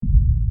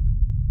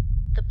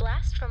The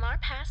Blast from Our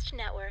Past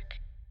Network.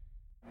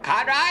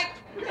 Cartwright!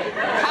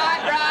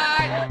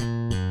 Cartwright!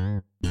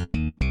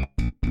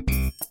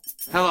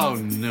 Hello,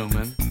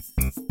 Newman.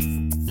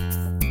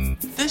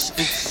 This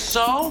is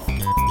so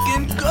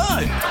f***ing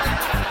good!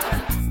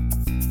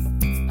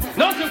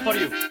 Nothing for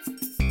you!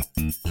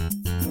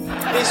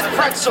 These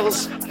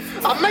pretzels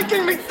are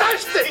making me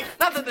thirsty!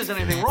 Not that there's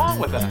anything wrong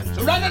with that.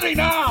 Serenity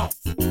now!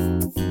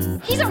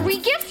 He's a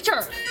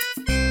regifter!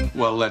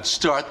 Well, let's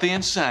start the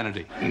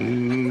insanity.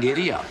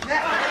 Giddy up.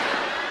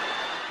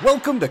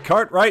 Welcome to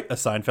Cartwright, a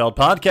Seinfeld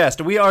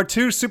podcast. We are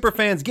two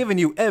superfans giving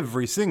you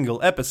every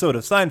single episode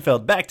of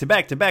Seinfeld back to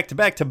back to back to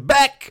back to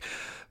back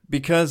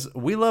because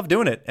we love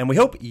doing it, and we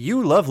hope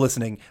you love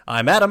listening.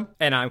 I'm Adam.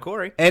 And I'm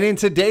Corey. And in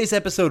today's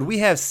episode, we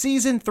have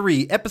Season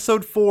 3,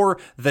 Episode 4,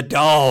 The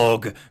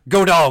Dog.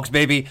 Go Dogs,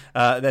 baby.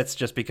 That's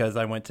just because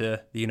I went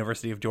to the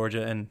University of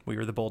Georgia, and we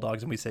were the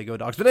Bulldogs, and we say Go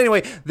Dogs. But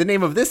anyway, the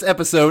name of this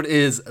episode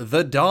is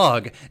The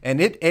Dog,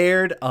 and it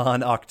aired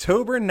on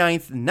October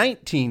 9th,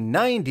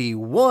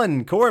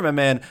 1991. Corey, my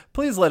man,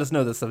 please let us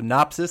know the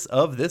synopsis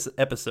of this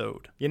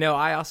episode. You know,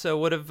 I also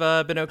would have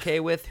been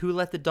okay with Who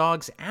Let the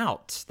Dogs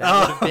Out.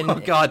 That would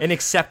have been an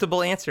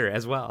acceptable answer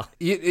as well.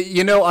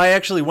 You know, I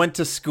actually went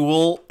to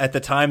school at the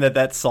time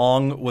that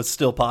song was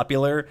still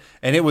popular,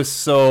 and it was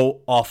so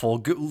awful.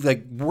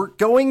 Like, we're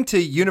going to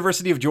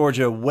University of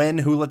Georgia when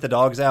Who Let the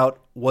Dogs Out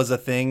was a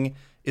thing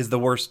is the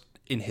worst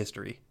in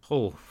history.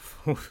 Oh,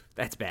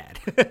 that's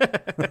bad.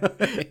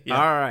 Yeah.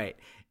 All right.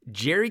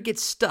 Jerry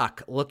gets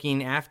stuck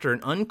looking after an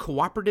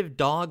uncooperative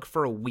dog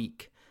for a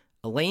week.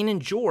 Elaine and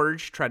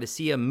George try to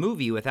see a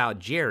movie without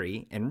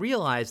Jerry and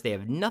realize they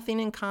have nothing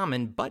in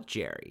common but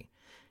Jerry.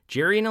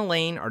 Jerry and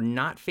Elaine are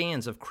not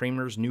fans of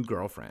Kramer's new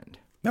girlfriend.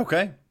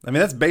 Okay. I mean,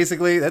 that's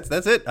basically, that's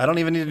it. I don't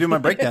even need to do my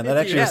breakdown. That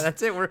actually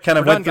that's it. We're kind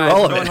of we're went done, through guys.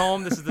 all of We're it. going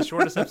home. This is the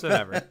shortest episode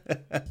ever.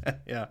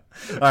 Yeah.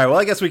 All right. Well,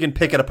 I guess we can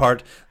pick it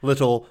apart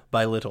little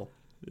by little.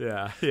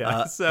 Yeah.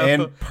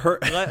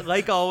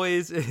 Like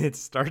always, it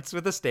starts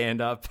with a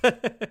stand-up. All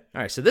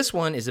right, so this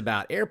one is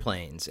about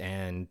airplanes,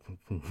 and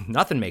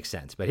nothing makes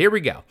sense, but here we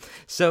go.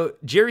 So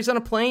Jerry's on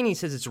a plane. He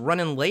says it's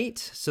running late,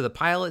 so the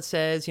pilot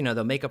says,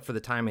 they'll make up for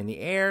the time in the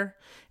air,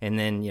 and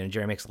then,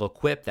 Jerry makes a little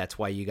quip, that's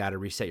why you got to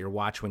reset your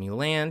watch when you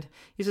land.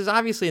 He says,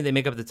 obviously, they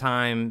make up the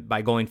time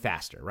by going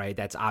faster, right?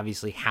 That's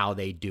obviously how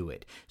they do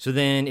it. So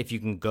then, if you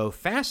can go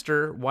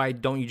faster, why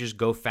don't you just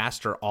go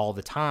faster all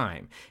the time?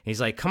 And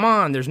he's like, come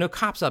on, there's no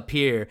cops up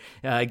here.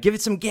 Give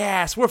it some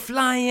gas. We're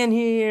flying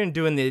here, and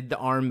doing the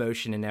arm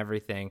motion and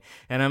everything.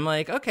 And I'm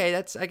like, okay,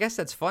 I guess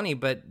that's funny,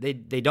 but they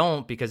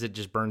don't, because it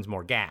just burns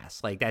more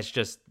gas. Like, that's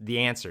just the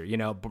answer,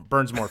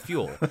 burns more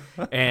fuel,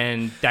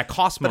 and that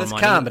costs more But it's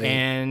money. comedy.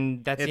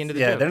 And that's the end of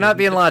the joke. joke. They're not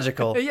being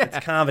logical. Yeah.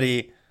 It's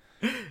comedy.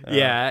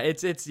 I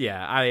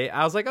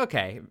was like,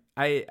 okay.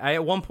 I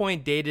at one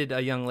point dated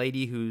a young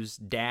lady whose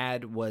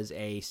dad was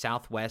a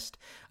Southwest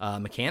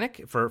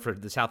mechanic for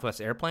the Southwest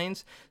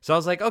airplanes. So I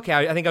was like, okay,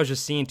 I think I was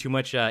just seeing too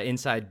much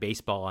inside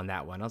baseball on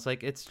that one. I was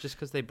like, it's just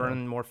because they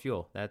burn more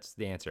fuel. That's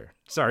the answer.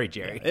 Sorry,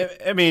 Jerry.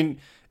 I mean,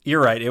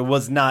 you're right. It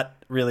was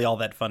not really all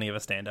that funny of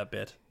a stand-up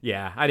bit.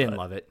 Yeah, I didn't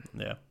love it.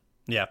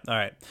 Yeah, all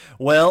right.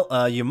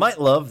 Well, you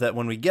might love that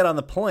when we get on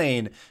the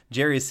plane,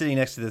 Jerry is sitting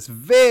next to this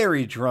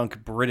very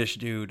drunk British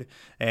dude,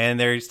 and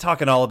he's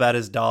talking all about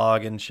his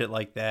dog and shit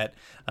like that.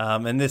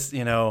 And this,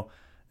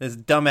 this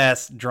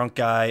dumbass drunk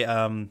guy,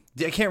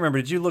 I can't remember.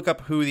 Did you look up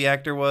who the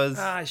actor was?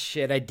 Ah,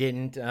 shit, I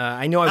didn't.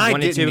 I know I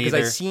wanted to because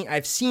I've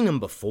seen him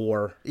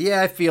before.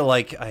 Yeah, I feel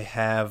like I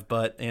have,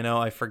 but,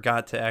 I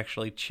forgot to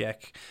actually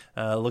check.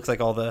 Looks like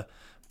all the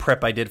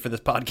prep I did for this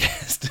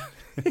podcast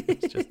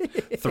is just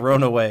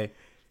thrown away.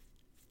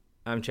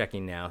 I'm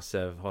checking now,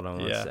 so hold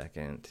on one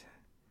second.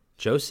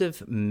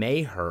 Joseph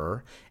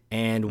Maher,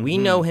 and we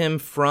know him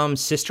from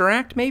Sister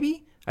Act,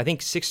 maybe? I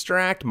think Sister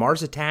Act,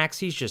 Mars Attacks.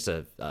 He's just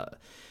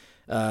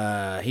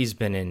he's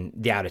been in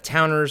The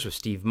Out-of-Towners with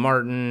Steve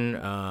Martin.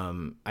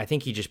 I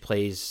think he just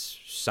plays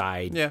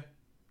side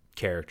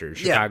characters.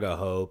 Chicago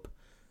Hope.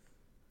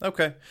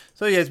 Okay,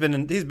 so yeah, he's been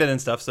in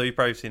stuff, so you've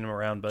probably seen him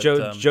around. But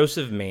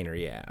Joseph Maynard,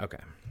 okay.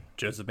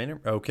 Joseph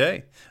Maynard?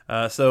 Okay.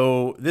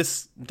 So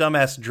this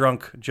dumbass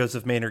drunk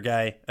Joseph Maynard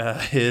guy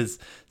is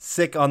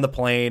sick on the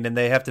plane, and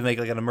they have to make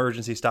like an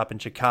emergency stop in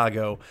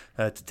Chicago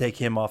to take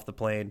him off the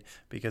plane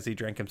because he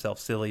drank himself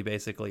silly,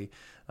 basically.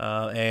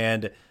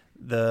 And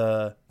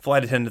the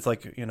flight attendant's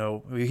like,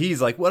 he's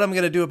like, what am I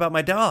going to do about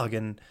my dog?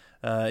 And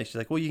she's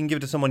like, well, you can give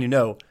it to someone you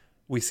know.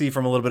 We see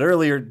from a little bit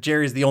earlier,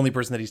 Jerry's the only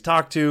person that he's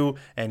talked to,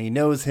 and he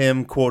knows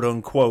him, quote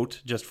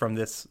unquote, just from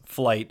this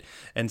flight.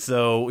 And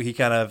so he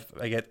kind of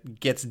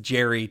gets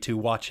Jerry to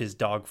watch his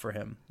dog for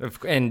him.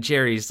 And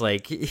Jerry's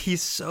like,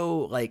 he's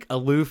so like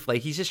aloof,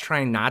 like he's just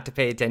trying not to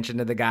pay attention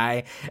to the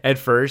guy at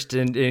first,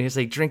 and he's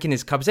like drinking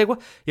his cup. He's like,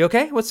 "What? You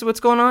okay? What's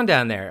going on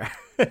down there?"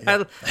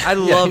 Yeah. I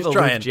love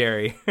aloof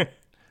Jerry.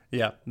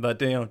 Yeah, but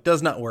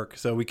does not work.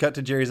 So we cut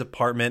to Jerry's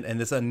apartment, and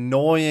this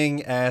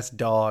annoying ass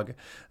dog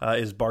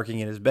is barking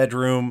in his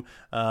bedroom.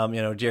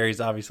 Jerry's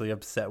obviously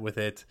upset with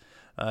it.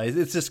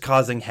 It's just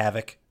causing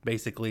havoc,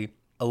 basically.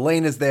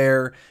 Elaine is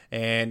there,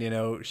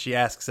 and, she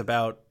asks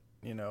about,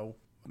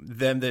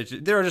 them. They're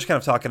just kind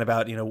of talking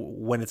about,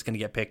 when it's going to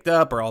get picked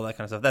up or all that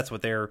kind of stuff. That's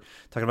what they're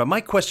talking about.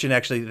 My question,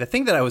 actually, the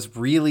thing that I was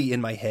really in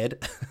my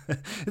head,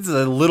 this is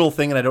a little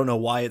thing and I don't know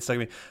why it's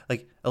talking to me.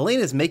 Like, Elaine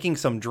is making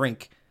some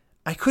drink.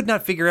 I could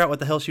not figure out what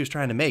the hell she was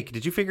trying to make.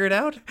 Did you figure it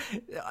out?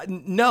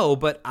 No,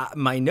 but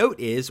my note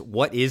is,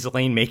 what is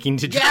Elaine making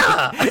to drink?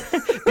 Yeah!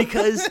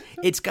 Because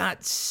it's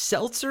got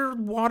seltzer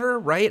water,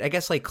 right? I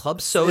guess like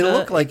club soda. It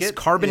looked like it's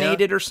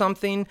carbonated or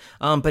something.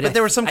 But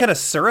there was some kind of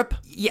syrup.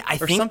 Yeah, I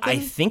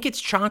think it's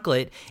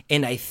chocolate,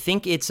 and I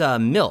think it's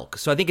milk.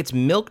 So I think it's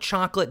milk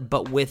chocolate,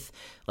 but with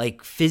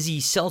like fizzy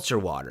seltzer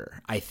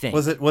water. I think.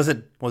 Was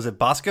it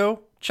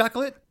Bosco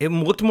chocolate? It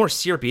looked more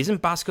syrupy.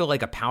 Isn't Bosco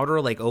like a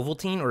powder like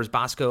Ovaltine, or is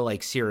Bosco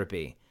like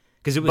syrupy?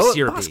 Because it was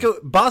syrupy.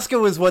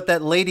 Bosco is what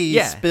that lady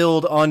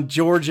spilled on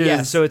George's.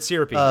 Yeah, so it's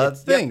syrupy.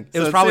 Thing. Yep. It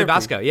was probably syrupy.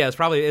 Bosco. Yeah, it was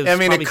probably.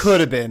 It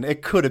could have been.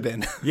 It could have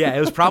been. Yeah, it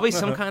was probably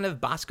some kind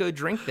of Bosco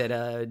drink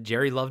that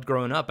Jerry loved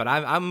growing up. But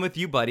I'm with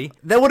you, buddy.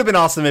 That would have been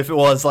awesome if it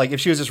was like if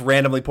she was just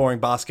randomly pouring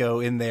Bosco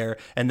in there,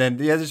 and then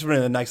just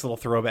been a nice little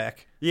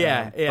throwback.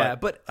 Yeah,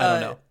 but I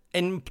don't know.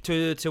 And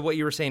to what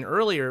you were saying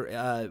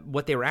earlier,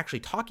 what they were actually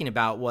talking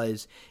about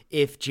was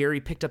if Jerry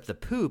picked up the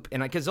poop,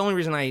 and because the only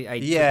reason I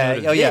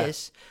took note of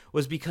this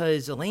was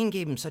because Elaine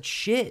gave him such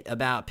shit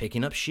about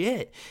picking up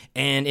shit,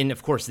 and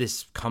of course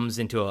this comes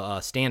into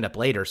a stand up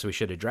later, so we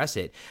should address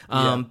it.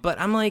 But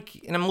I'm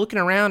like, and I'm looking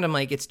around, I'm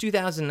like, it's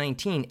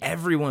 2019,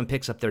 everyone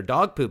picks up their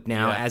dog poop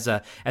now as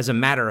a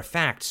matter of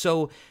fact.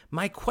 So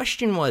my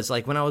question was,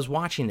 like, when I was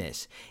watching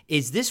this,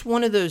 is this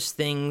one of those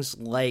things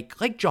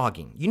like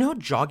jogging? You know how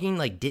jogging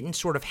like didn't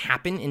sort of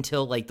happen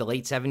until like the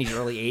late 70s,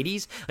 early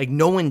 80s? Like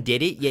no one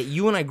did it, yet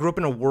you and I grew up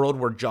in a world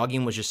where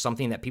jogging was just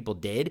something that people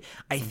did.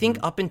 I think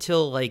up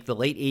until like the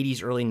late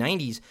 80s, early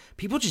 90s,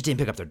 people just didn't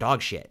pick up their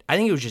dog shit. I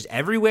think it was just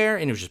everywhere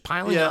and it was just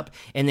piling up.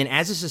 And then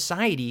as a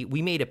society,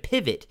 we made a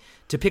pivot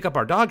to pick up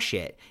our dog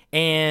shit,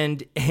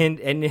 and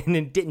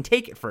it didn't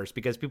take it first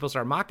because people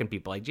started mocking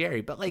people like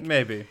Jerry. But like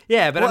maybe,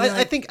 but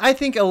I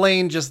think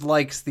Elaine just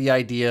likes the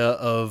idea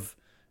of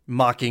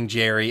mocking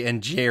Jerry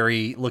and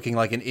Jerry looking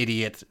like an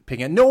idiot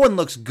picking up. No one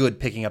looks good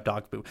picking up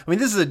dog poop. I mean,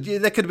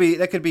 that could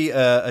be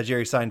a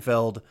Jerry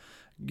Seinfeld,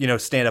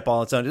 stand up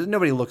all its own.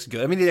 Nobody looks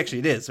good. I mean,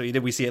 it is. So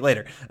we see it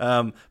later.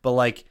 But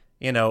like,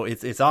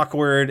 it's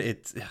awkward.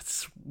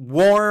 It's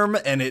warm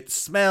and it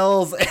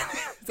smells.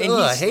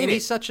 And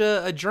he's such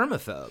a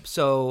germaphobe.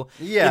 So,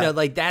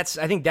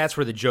 I think that's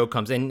where the joke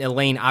comes. And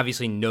Elaine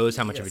obviously knows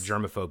how much of a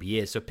germaphobe he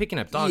is. So picking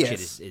up dog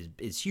shit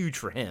is huge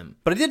for him.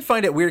 But I did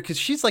find it weird because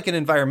she's like an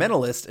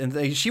environmentalist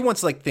and she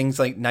wants like things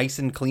like nice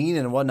and clean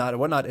and whatnot.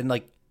 And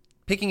like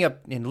picking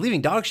up and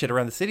leaving dog shit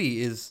around the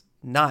city is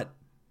not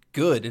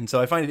good. And so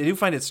I do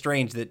find it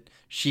strange that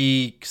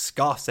she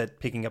scoffs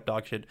at picking up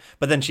dog shit,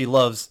 but then she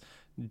loves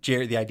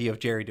Jerry, the idea of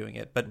Jerry doing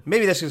it. But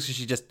maybe that's just because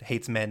she just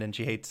hates men and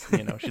she hates,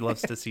 she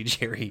loves to see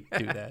Jerry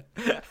do that.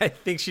 I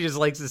think she just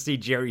likes to see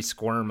Jerry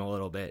squirm a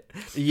little bit.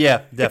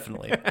 Yeah,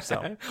 definitely.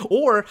 So,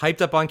 or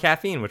hyped up on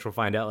caffeine, which we'll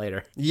find out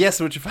later. Yes,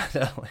 which we'll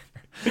find out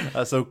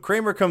later. So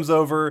Kramer comes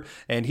over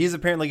and he's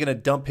apparently going to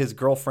dump his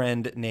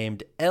girlfriend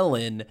named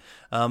Ellen.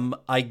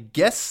 I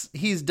guess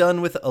he's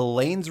done with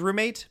Elaine's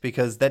roommate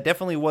because that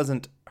definitely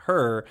wasn't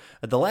her.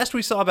 The last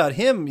we saw about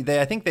him,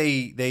 I think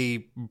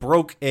they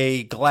broke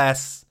a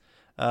glass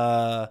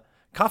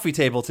coffee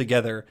table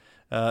together.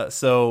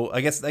 So I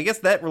guess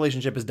that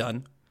relationship is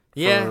done.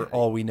 For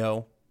all we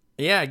know.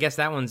 Yeah, I guess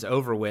that one's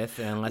over with.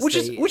 Which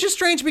is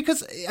strange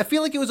because I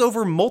feel like it was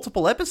over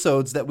multiple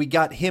episodes that we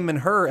got him and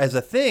her as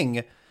a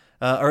thing,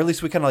 or at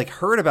least we kind of like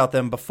heard about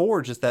them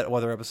before just that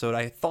other episode,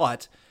 I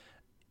thought.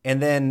 And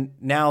then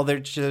now they're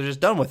just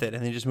done with it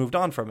and they just moved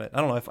on from it.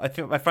 I don't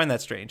know. I find that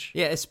strange.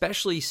 Yeah,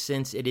 especially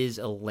since it is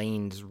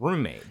Elaine's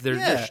roommate.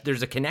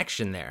 There's a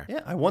connection there.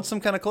 Yeah, I want some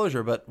kind of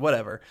closure, but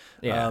whatever.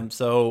 Yeah.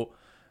 So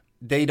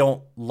they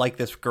don't like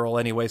this girl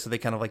anyway, so they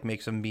kind of like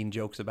make some mean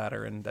jokes about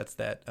her, and that's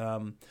that.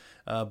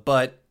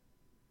 But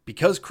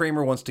because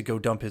Kramer wants to go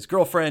dump his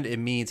girlfriend, it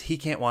means he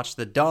can't watch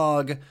the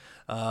dog.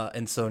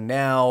 And so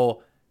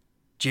now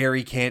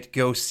Jerry can't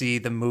go see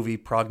the movie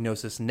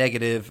Prognosis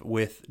Negative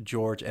with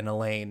George and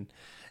Elaine.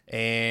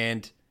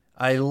 And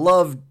I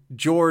love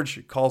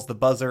George calls the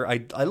buzzer.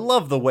 I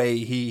love the way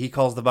he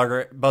calls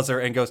the buzzer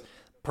and goes,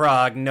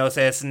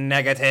 Prognosis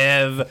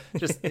Negative.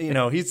 Just,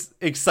 he's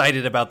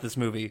excited about this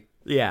movie.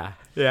 Yeah.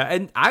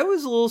 And I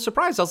was a little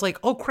surprised. I was like,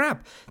 oh,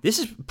 crap. This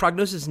is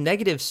Prognosis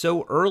Negative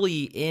so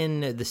early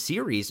in the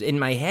series. In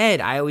my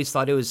head, I always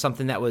thought it was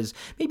something that was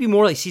maybe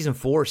more like season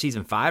 4 or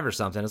season 5 or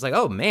something. It's like,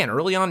 oh, man,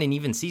 early on in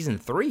even season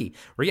 3,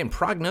 we're getting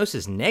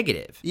Prognosis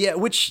Negative. Yeah,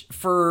 which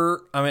I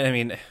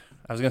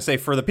was going to say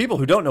for the people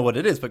who don't know what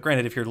it is, but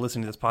granted, if you're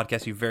listening to this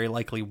podcast, you very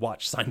likely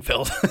watch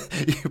Seinfeld.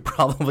 You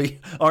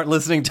probably aren't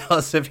listening to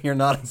us if you're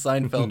not a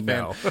Seinfeld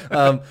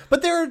fan.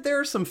 But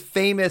there are some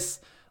famous,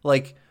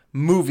 like,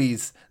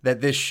 movies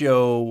that this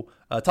show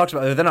talks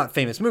about. They're not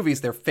famous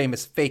movies; they're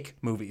famous fake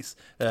movies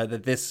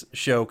that this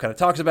show kind of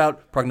talks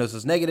about.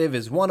 Prognosis Negative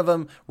is one of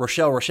them.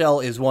 Rochelle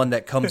is one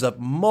that comes up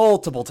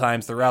multiple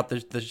times throughout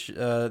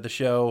the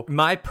show.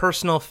 My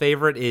personal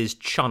favorite is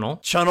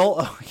Chunnel.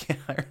 Oh yeah,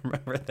 I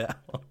remember that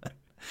one.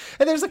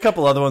 And there's a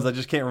couple other ones I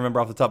just can't remember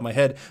off the top of my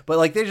head, but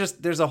like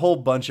there's a whole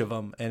bunch of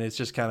them, and it's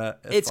just kind of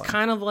it's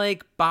kind of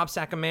like Bob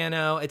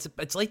Sacamano.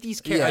 It's like these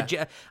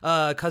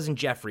Cousin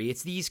Jeffrey.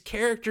 It's these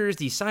characters,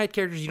 these side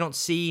characters you don't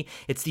see.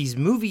 It's these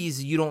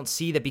movies you don't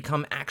see that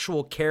become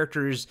actual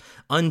characters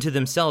unto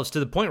themselves, to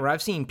the point where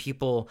I've seen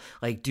people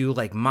like do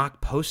like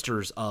mock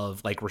posters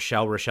of like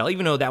Rochelle,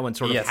 even though that one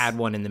sort of had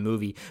one in the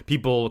movie.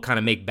 People kind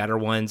of make better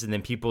ones, and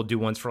then people do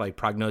ones for like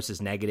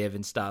Prognosis Negative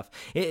and stuff.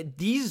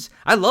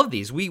 I love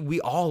these. We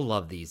all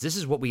love these. This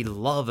is what we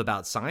love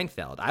about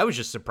Seinfeld. I was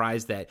just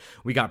surprised that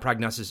we got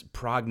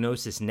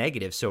Prognosis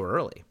Negative so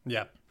early.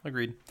 Yeah,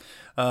 agreed.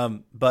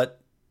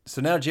 But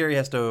so now Jerry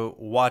has to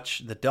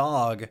watch the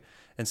dog,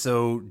 and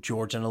so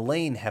George and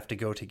Elaine have to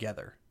go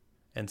together.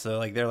 And so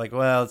like they're like,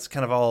 well, it's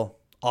kind of all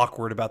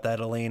awkward about that.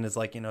 Elaine is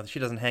like, she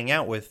doesn't hang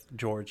out with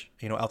George,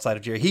 outside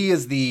of Jerry.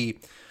 He's the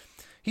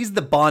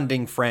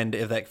bonding friend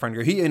of that friend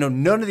group.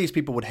 None of these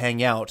people would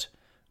hang out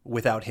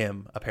without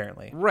him,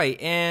 apparently. Right,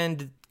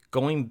 and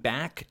going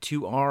back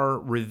to our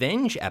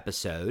revenge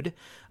episode,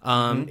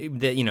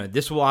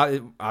 this will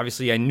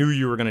obviously, I knew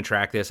you were going to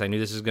track this. I knew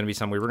this was going to be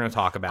something we were going to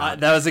talk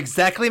about. That was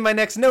exactly my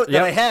next note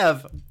that I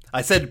have.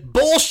 I said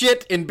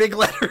bullshit in big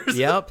letters.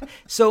 Yep.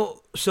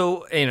 So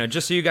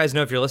just so you guys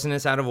know, if you're listening to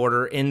this out of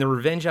order, in the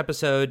revenge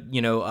episode,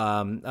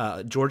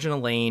 George and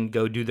Elaine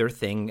go do their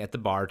thing at the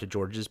bar to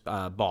George's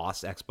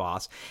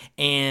ex-boss,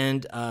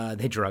 and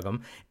they drug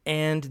him.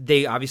 And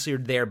they obviously are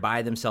there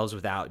by themselves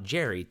without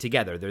Jerry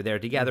together. They're there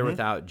together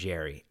without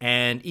Jerry.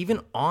 And even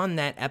on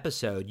that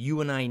episode,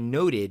 you and I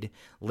noted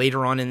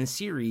later on in the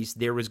series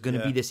there was going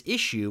to be this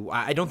issue.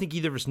 I don't think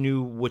either of us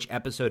knew which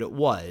episode it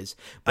was.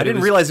 But I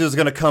didn't realize it was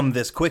going to come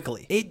this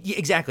quickly.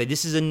 Exactly.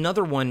 This is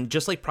another one,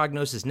 just like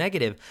Prognosis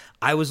Negative.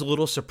 I was a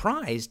little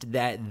surprised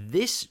that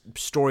this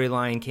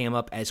storyline came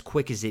up as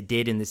quick as it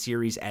did in the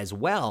series as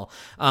well,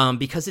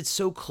 because it's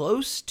so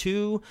close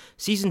to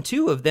season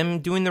 2 of them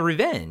doing the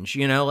revenge.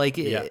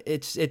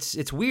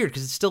 It's weird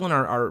because it's still in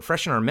our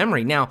fresh in our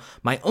memory. Now,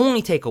 my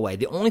only takeaway,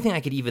 the only thing I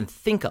could even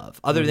think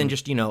of, other than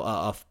just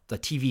a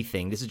TV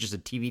thing. This is just a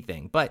TV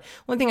thing. But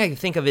one thing I can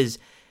think of is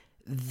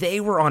they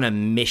were on a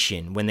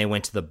mission when they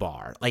went to the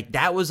bar. Like,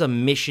 that was a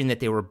mission that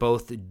they were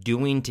both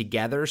doing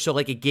together. So,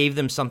 like, it gave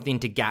them something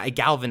to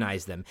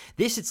galvanize them.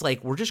 This, it's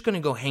like, we're just going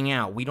to go hang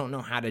out. We don't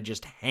know how to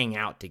just hang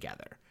out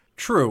together.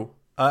 True.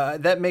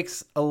 That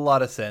makes a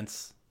lot of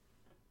sense.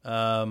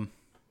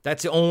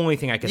 That's the only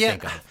thing I could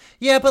think of.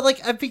 Yeah, but,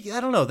 like, I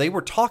don't know. They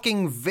were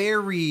talking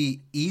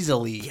very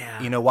easily,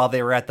 while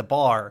they were at the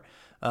bar.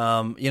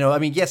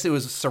 Yes, it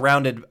was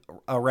surrounded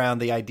around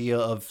the idea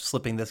of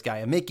slipping this guy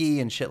a Mickey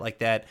and shit like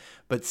that,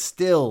 but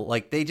still,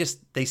 like, they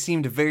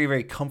seemed very,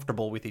 very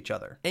comfortable with each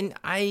other. And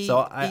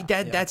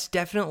that's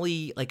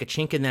definitely like a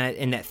chink in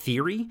that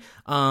theory,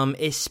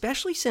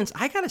 especially since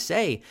I gotta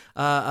say,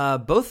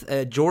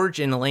 both George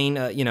and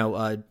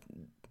Elaine,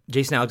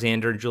 Jason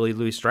Alexander and Julia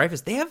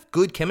Louis-Dreyfus, they have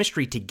good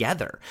chemistry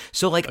together.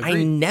 So, like, agreed.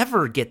 I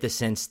never get the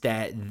sense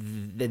that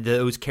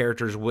those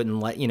characters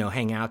wouldn't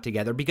hang out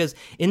together, because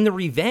in the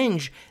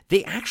revenge,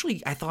 they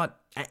actually, I thought,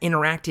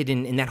 interacted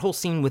in that whole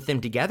scene with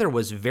them together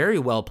was very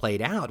well played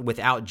out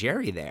without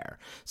Jerry there.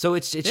 So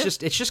it's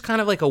just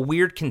kind of like a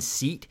weird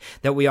conceit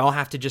that we all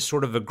have to just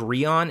sort of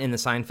agree on in the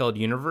Seinfeld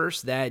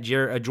universe, that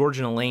George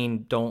and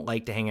Elaine don't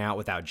like to hang out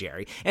without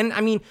Jerry. And I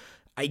mean,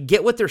 I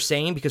get what they're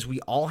saying, because we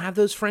all have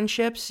those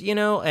friendships,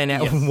 and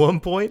at one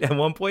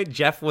point,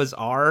 Jeff was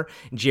our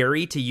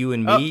Jerry to you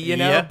and me,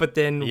 but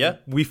then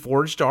we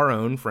forged our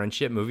own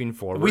friendship moving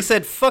forward. We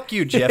said, fuck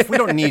you, Jeff. We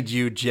don't need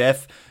you,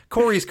 Jeff.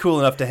 Corey's cool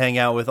enough to hang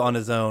out with on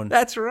his own.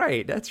 That's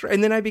right.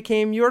 And then I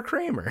became your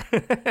Kramer.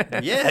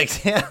 Yeah,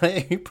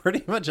 exactly. You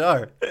pretty much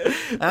are.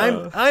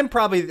 I'm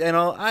probably,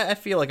 I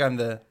feel like I'm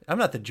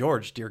not the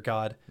George, dear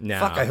God. No.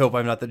 Fuck, I hope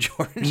I'm not the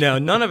George. No,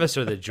 none of us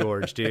are the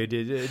George,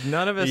 dude.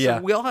 None of us. Yeah.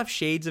 We all have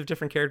shades of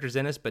different characters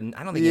in us, but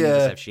I don't think any of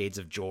us have shades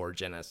of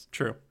George in us.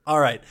 True. All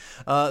right.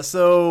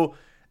 So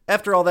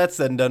after all that's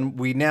said and done,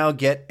 we now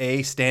get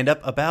a stand-up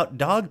about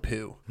dog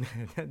poo.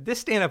 This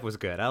stand-up was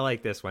good. I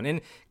like this one, and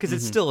because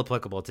it's still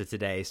applicable to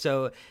today.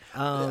 So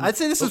I'd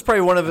say this is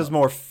probably one of his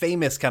more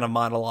famous kind of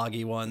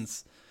monologue-y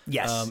ones.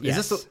 Yes.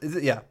 Is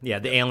it? Yeah. Yeah,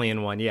 the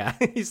alien one. Yeah.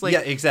 He's like, yeah,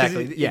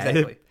 exactly.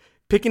 Exactly.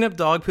 Picking up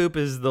dog poop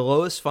is the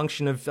lowest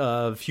function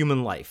of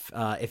human life.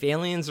 If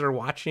aliens are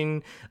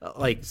watching,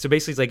 so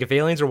basically, it's like if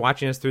aliens are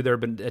watching us through their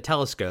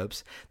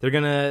telescopes, they're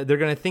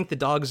gonna think the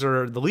dogs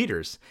are the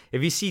leaders.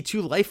 If you see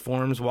two life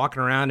forms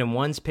walking around and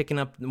one's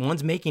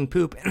making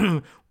poop,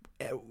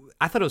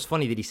 I thought it was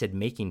funny that he said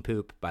making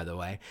poop, by the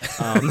way.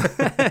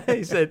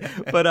 He said,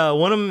 but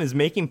one of them is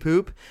making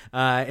poop,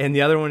 and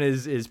the other one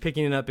is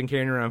picking it up and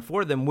carrying it around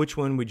for them. Which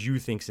one would you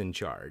think's in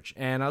charge?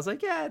 And I was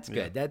like, yeah, it's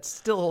good. That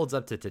still holds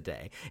up to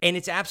today. And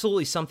it's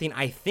absolutely something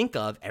I think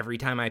of every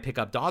time I pick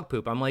up dog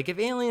poop. I'm like, if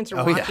aliens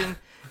are watching,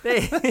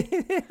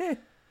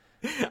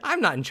 I'm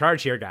not in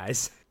charge here,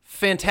 guys.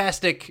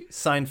 Fantastic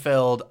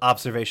Seinfeld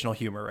observational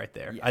humor right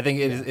there. I think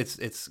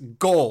it's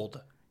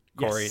gold,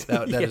 Corey. Yes.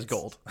 That is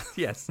gold.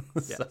 Yes.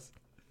 Yes.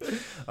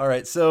 All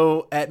right.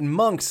 So at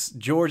Monk's,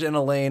 George and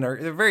Elaine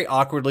they're very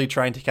awkwardly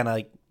trying to kind of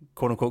like,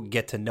 quote unquote,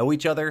 get to know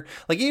each other.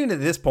 Like even at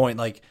this point,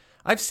 like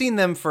I've seen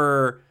them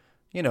for,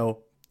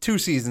 2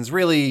 seasons,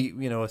 really,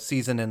 a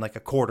season and like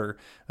a quarter.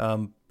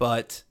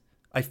 But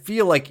I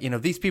feel like,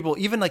 these people,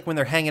 even like when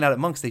they're hanging out at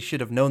Monk's, they should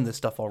have known this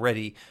stuff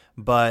already.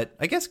 But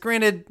I guess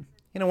granted,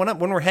 when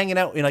we're hanging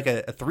out in like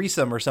a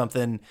threesome or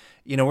something,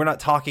 we're not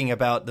talking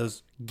about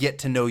those get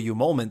to know you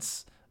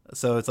moments.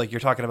 So it's like you're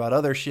talking about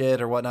other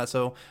shit or whatnot.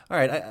 So, all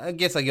right, I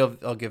guess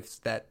I'll give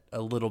that a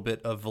little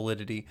bit of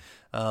validity.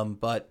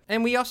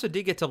 And we also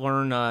did get to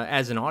learn,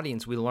 as an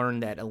audience, we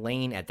learned that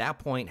Elaine at that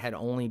point had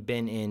only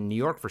been in New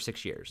York for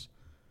 6 years.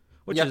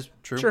 Which is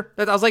true. Sure.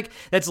 I was like,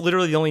 that's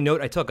literally the only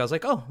note I took. I was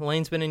like, oh,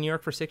 Elaine's been in New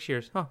York for 6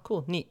 years. Oh,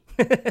 cool, neat.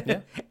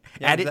 Yeah.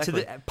 Add it to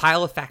the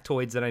pile of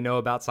factoids that I know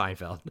about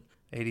Seinfeld.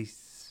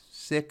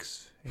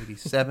 86,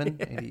 87,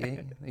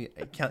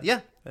 88.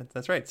 Yeah,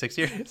 that's right. 6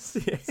 years.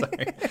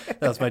 Sorry.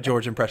 That was my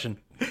George impression.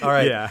 All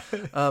right. Yeah.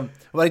 But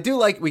I do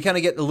like, we kind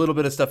of get a little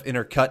bit of stuff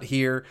intercut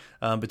here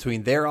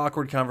between their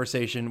awkward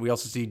conversation. We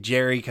also see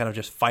Jerry kind of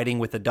just fighting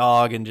with the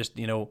dog and just,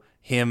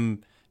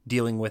 him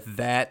dealing with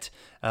that.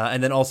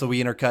 And then also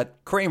we intercut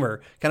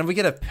Kramer. We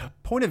get a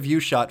point of view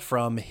shot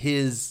from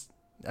his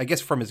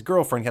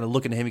girlfriend kind of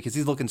looking at him because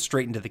he's looking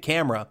straight into the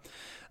camera.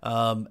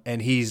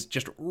 And he's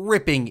just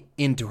ripping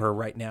into her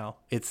right now.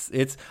 It's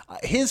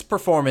his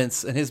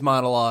performance and his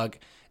monologue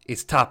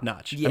is top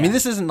notch. Yeah. I mean,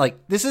 this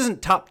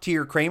isn't top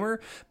tier Kramer,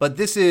 but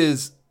this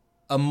is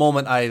a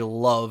moment I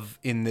love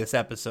in this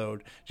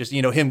episode. Just,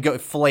 him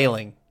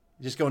flailing,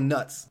 just go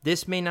nuts.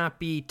 This may not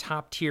be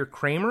top tier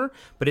Kramer,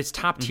 but it's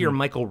top tier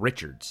Michael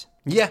Richards.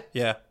 Yeah,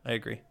 I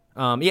agree.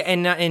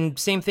 And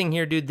same thing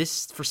here, dude.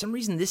 This, for some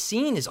reason, this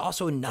scene is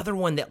also another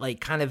one that like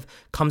kind of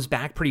comes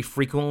back pretty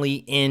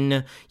frequently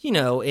in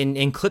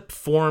clip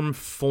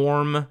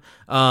form.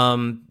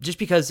 Just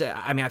because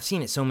I've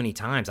seen it so many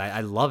times.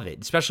 I love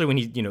it, especially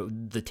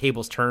when the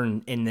tables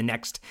turn in the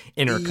next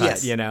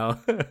intercut.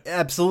 Yes.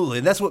 Absolutely,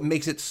 and that's what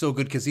makes it so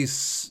good because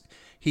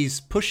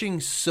he's pushing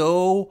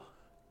so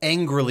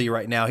angrily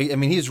right now.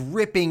 He's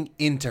ripping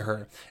into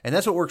her, and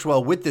that's what works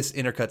well with this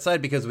intercut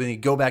side, because when you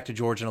go back to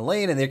George and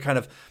Elaine, and they're kind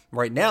of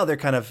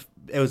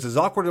it was as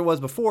awkward as it was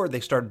before, they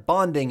started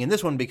bonding in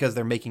this one because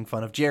they're making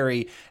fun of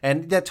Jerry,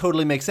 and that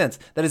totally makes sense.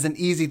 That is an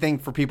easy thing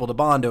for people to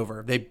bond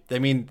over.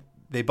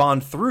 They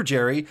bond through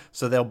Jerry,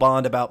 so they'll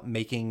bond about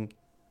making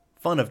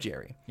fun of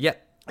Jerry.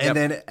 Yep. And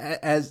then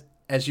as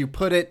you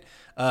put it,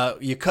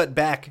 you cut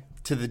back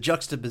to the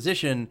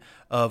juxtaposition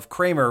of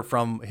Kramer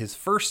from his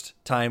first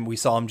time we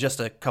saw him just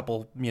a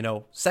couple,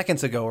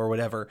 seconds ago or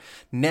whatever.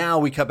 Now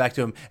we cut back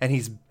to him and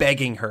he's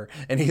begging her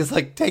and he's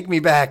like, take me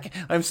back.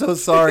 I'm so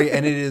sorry.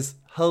 And it is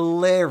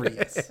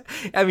hilarious.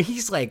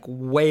 He's like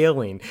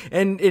wailing,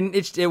 and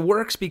it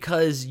works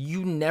because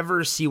you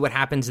never see what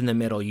happens in the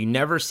middle. You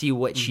never see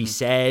what she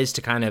says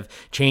to kind of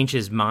change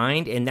his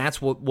mind, and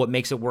that's what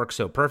makes it work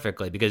so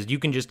perfectly, because you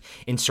can just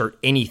insert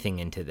anything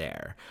into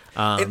there.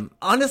 And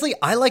honestly,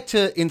 I like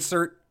to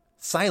insert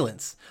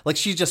silence. Like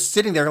she's just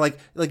sitting there like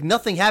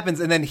nothing happens,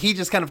 and then he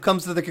just kind of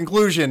comes to the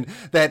conclusion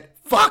that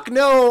fuck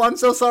no, I'm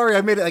so sorry,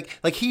 I made it.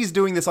 Like he's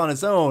doing this on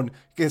his own,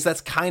 because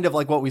that's kind of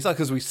like what we saw,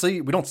 because we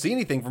don't see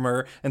anything from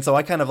her, and so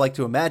I kind of like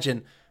to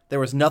imagine there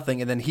was nothing,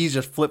 and then he's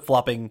just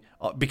flip-flopping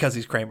because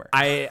he's Kramer.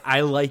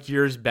 I like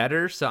yours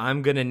better, so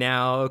I'm going to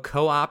now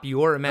co-op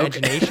your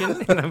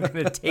imagination, and I'm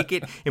going to take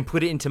it and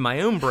put it into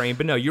my own brain.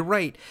 But no, you're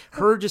right.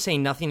 Her just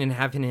saying nothing and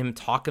having him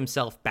talk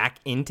himself back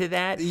into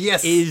that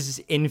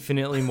is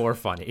infinitely more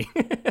funny.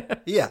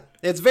 Yeah,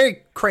 it's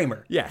very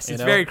Kramer. Yes,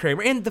 it's very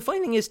Kramer. And the funny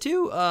thing is,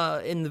 too,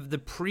 in the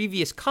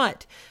previous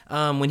cut,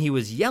 when he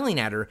was yelling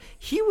at her,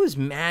 he was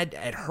mad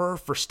at her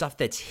for stuff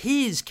that's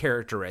his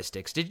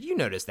characteristics. Did you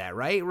notice that,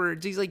 right? Where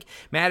he's like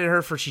mad at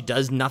her for she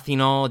does nothing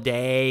all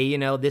day,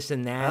 this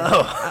and that.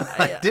 Oh,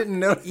 I didn't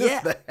notice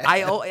that.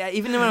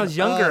 Even when I was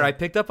younger, I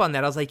picked up on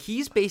that. I was like,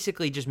 he's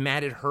basically just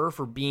mad at her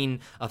for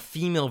being a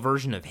female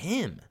version of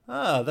him.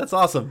 Oh, that's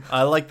awesome.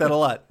 I like that a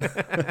lot.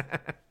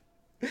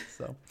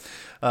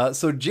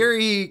 So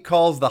Jerry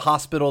calls the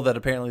hospital that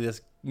apparently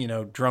this,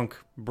 drunk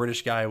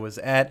British guy was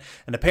at,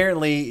 and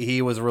apparently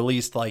he was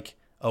released like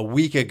a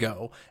week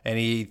ago,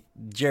 and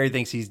Jerry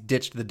thinks he's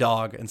ditched the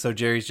dog, and so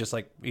Jerry's just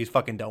like, he's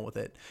fucking done with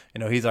it.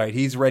 He's all right.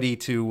 He's ready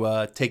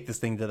to take this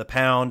thing to the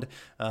pound.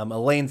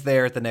 Elaine's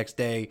there the next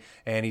day,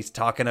 and he's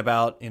talking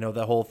about,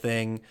 the whole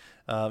thing.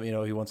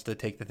 He wants to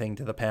take the thing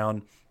to the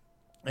pound.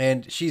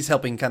 And she's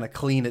helping kind of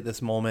clean at this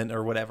moment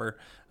or whatever.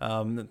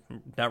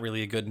 Not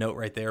really a good note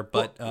right there,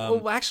 but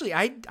well, actually,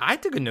 I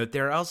took a note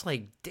there. I was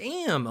like,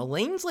 damn,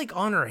 Elaine's like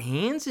on her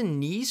hands and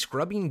knees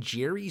scrubbing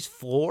Jerry's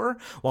floor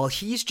while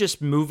he's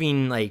just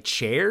moving like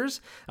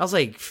chairs.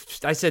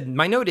 I said,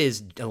 my note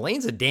is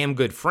Elaine's a damn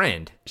good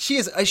friend. She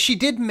is. She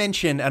did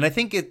mention, and I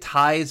think it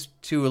ties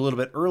to a little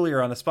bit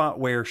earlier on a spot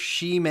where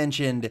she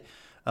mentioned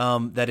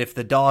that if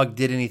the dog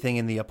did anything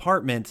in the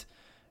apartment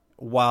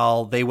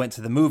while they went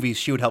to the movies,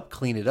 she would help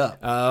clean it up.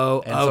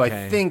 Oh, and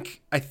okay. So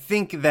I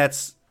think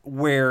that's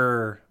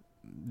where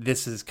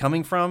this is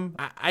coming from.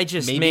 I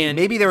just,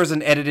 maybe there was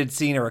an edited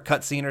scene or a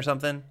cut scene or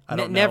something. I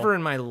don't know. Never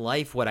in my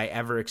life would I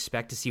ever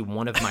expect to see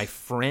one of my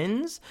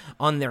friends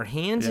on their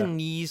hands and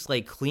knees,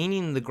 like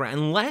cleaning the ground,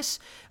 unless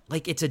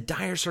like it's a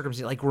dire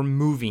circumstance, like we're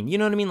moving, you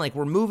know what I mean? Like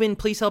we're moving,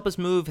 please help us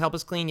move, help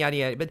us clean, yada,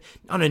 yada. But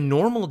on a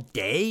normal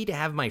day to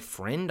have my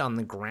friend on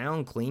the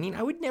ground cleaning,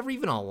 I would never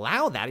even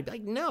allow that. I'd be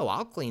like, no,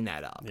 I'll clean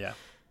that up.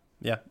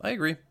 Yeah, I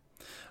agree.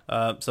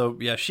 So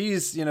yeah,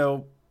 she's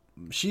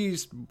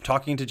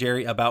talking to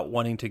Jerry about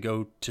wanting to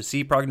go to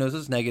see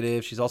Prognosis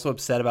Negative. She's also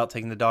upset about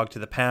taking the dog to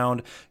the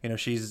pound.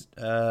 She is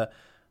an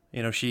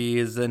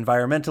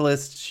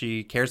environmentalist.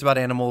 She cares about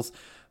animals.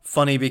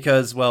 Funny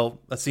because, well,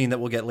 a scene that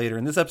we'll get later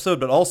in this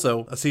episode, but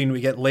also a scene we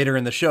get later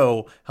in the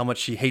show, how much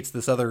she hates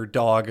this other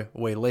dog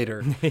way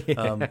later.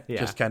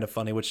 Just kind of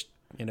funny, which,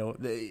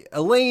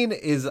 Elaine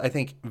is, I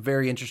think,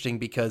 very interesting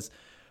because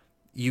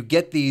you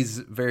get these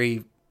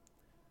very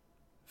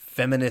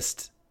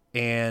feminist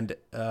and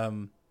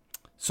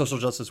social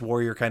justice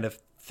warrior kind of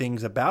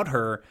things about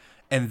her.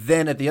 And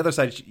then at the other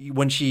side,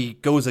 when she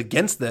goes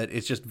against that,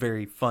 it's just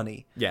very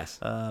funny. Yes.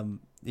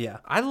 Yeah.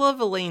 I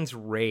love Elaine's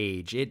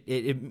rage.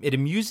 It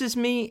amuses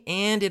me,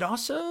 and it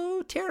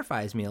also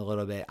terrifies me a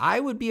little bit.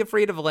 I would be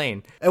afraid of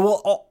Elaine. And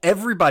well,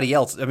 everybody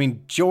else, I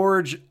mean,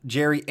 George,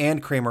 Jerry,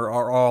 and Kramer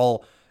are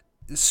all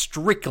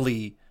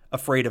strictly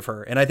afraid of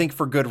her. And I think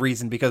for good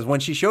reason, because when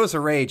she shows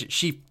her rage,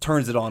 she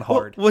turns it on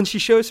hard. Well, when she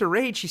shows her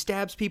rage, she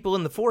stabs people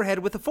in the forehead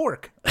with a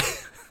fork.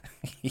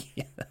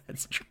 Yeah,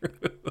 that's true.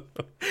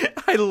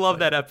 I love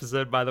that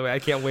episode, by the way. I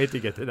can't wait to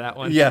get to that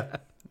one. Yeah.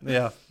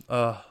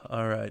 All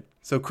right.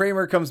 So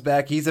Kramer comes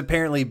back. He's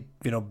apparently,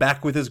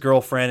 back with his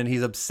girlfriend, and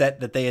he's upset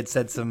that they had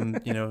said some,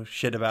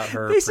 shit about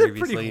her previously. They said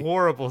pretty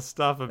horrible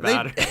stuff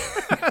about her.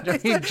 I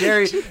mean,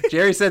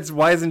 Jerry says,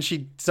 "Why isn't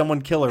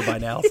someone kill her by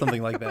now?"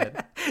 Something like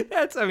that.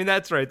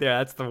 That's right there.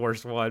 That's the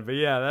worst one. But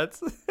yeah,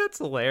 that's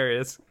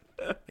hilarious.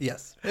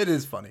 Yes, it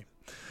is funny.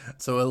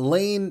 So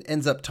Elaine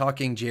ends up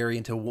talking Jerry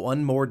into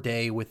one more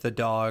day with the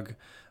dog,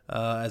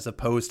 as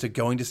opposed to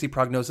going to see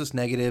Prognosis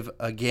Negative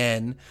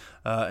again.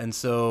 And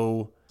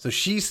so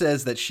she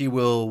says that she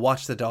will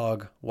watch the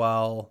dog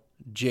while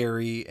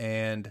Jerry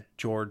and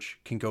George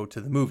can go to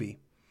the movie.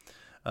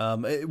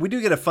 We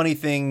do get a funny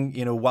thing,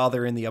 while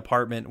they're in the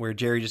apartment where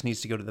Jerry just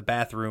needs to go to the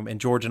bathroom,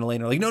 and George and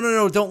Elaine are like,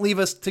 no, don't leave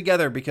us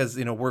together because,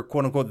 we're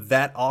quote unquote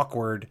that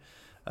awkward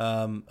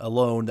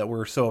alone that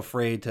we're so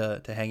afraid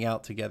to hang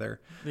out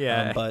together.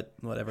 Yeah. But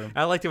whatever.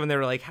 I liked it when they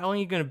were like, how long are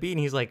you going to be? And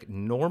he's like,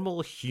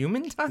 normal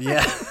human time?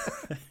 Yeah.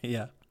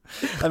 Yeah.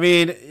 I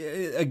mean,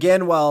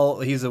 again, while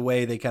he's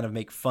away, they kind of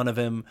make fun of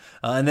him.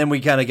 And then we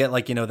kind of get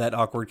that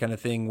awkward kind of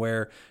thing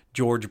where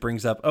George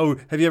brings up, oh,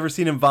 have you ever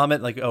seen him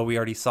vomit? Like, oh, we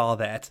already saw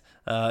that.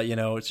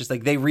 It's just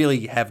like they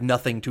really have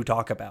nothing to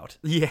talk about.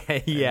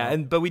 Yeah.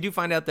 But we do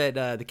find out that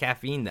the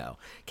caffeine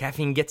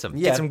gets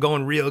him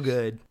going real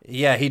good.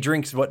 Yeah, he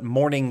drinks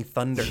Morning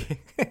Thunder.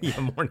 Yeah,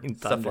 Morning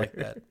Thunder. Stuff like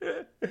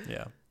that.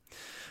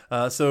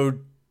 Yeah. So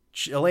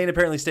Elaine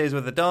apparently stays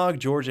with the dog.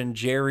 George and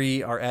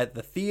Jerry are at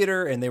the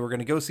theater, and they were going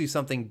to go see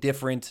something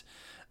different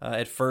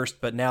at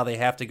first, but now they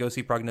have to go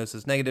see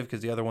Prognosis Negative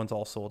because the other one's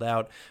all sold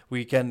out.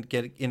 We can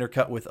get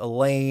intercut with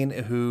Elaine,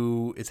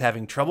 who is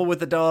having trouble with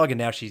the dog, and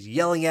now she's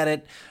yelling at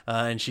it,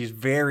 and she's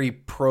very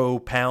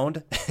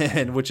pro-pound,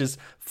 and which is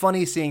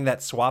funny seeing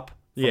that swap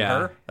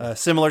from her.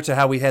 Similar to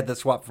how we had the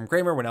swap from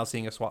Kramer, we're now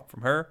seeing a swap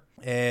from her.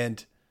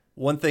 And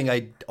one thing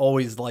I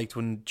always liked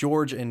when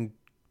George and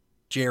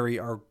Jerry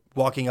are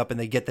walking up and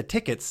they get the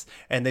tickets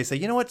and they say,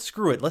 you know what,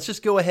 screw it, let's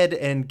just go ahead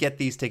and get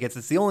these tickets.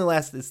 It's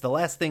the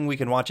last thing we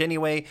can watch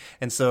anyway.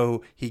 And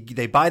so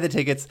they buy the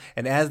tickets,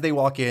 and as they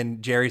walk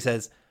in, Jerry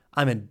says,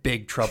 I'm in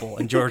big trouble.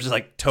 And George is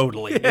like,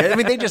 totally. I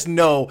mean, they just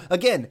know,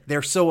 again,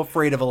 they're so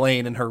afraid of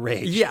Elaine and her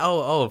rage. Yeah,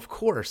 oh, of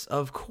course.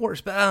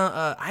 But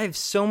I have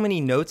so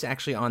many notes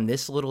actually on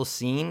this little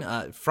scene.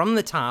 From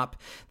the top,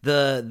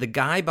 the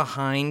guy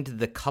behind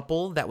the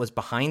couple that was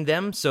behind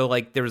them. So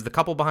there was the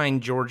couple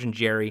behind George and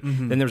Jerry.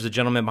 Mm-hmm. Then there was a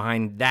gentleman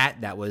behind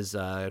that was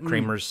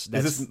Kramer's.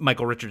 That's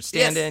Michael Richards'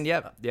 stand-in.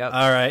 Yes. Yep.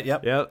 All right,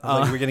 yep. We're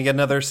going to get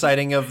another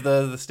sighting of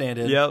the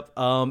stand-in. Yep.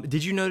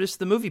 Did you notice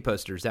the movie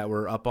posters that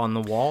were up on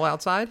the wall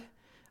outside?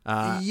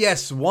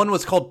 Yes, one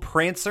was called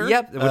Prancer.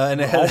 Yep,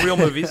 and all real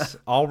movies.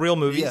 All real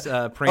movies.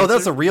 Yeah. Prancer. Oh,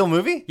 that's a real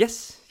movie?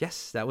 Yes,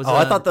 that was. Oh,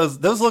 I thought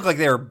those looked like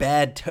they were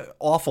bad,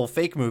 awful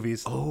fake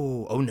movies.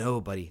 Oh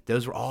no, buddy.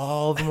 Those were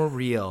all of them were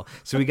real.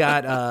 So we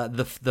got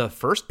the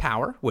First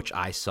Power, which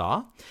I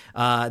saw.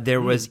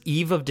 There was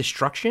Eve of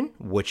Destruction,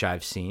 which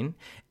I've seen,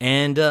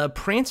 and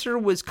Prancer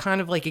was kind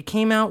of like it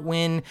came out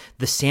when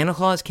the Santa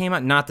Claus came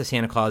out. Not the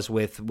Santa Claus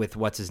with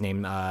what's his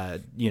name,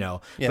 but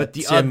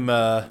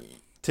the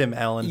Tim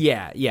Allen.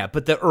 Yeah,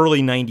 but the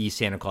early 90s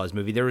Santa Claus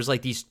movie, there was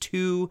like these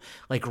two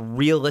like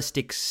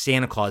realistic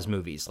Santa Claus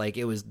movies. Like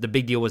it was, the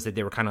big deal was that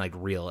they were kind of like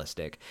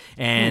realistic,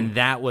 and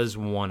that was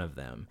one of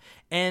them.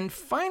 And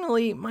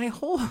finally, my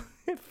whole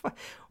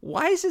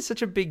why is it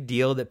such a big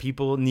deal that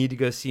people need to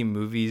go see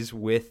movies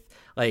with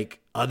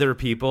like other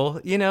people?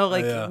 You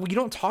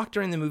don't talk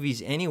during the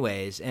movies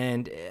anyways,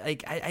 and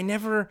like I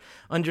never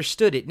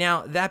understood it.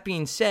 Now, that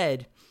being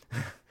said,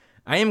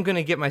 I am going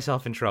to get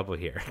myself in trouble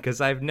here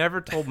because I've never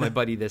told my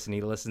buddy this and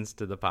he listens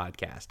to the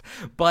podcast.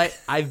 But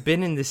I've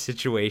been in this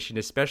situation,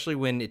 especially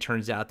when it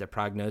turns out that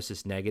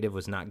Prognosis Negative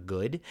was not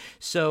good.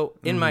 So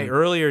in my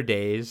earlier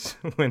days,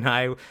 when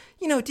I,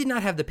 did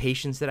not have the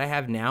patience that I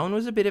have now and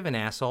was a bit of an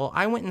asshole,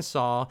 I went and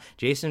saw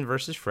Jason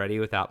versus Freddy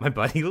without my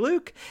buddy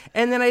Luke.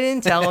 And then I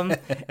didn't tell him.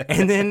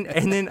 and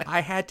then I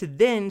had to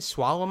then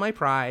swallow my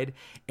pride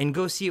and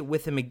go see it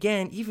with him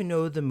again, even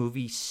though the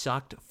movie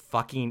sucked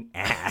fucking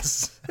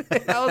ass.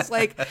 I was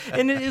like,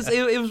 and it was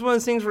one of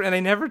those things where, and I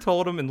never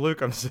told him, and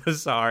Luke, I'm so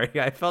sorry.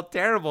 I felt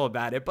terrible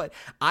about it, but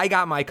I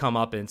got my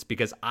comeuppance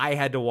because I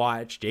had to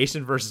watch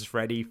Jason versus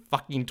Freddy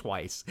fucking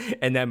twice,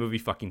 and that movie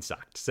fucking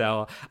sucked.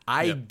 So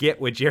I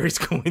get what Jerry's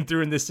going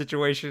through in this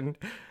situation.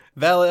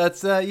 Val,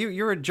 that's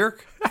you're a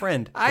jerk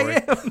friend.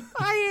 I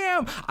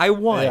am. I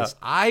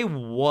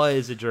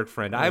was a jerk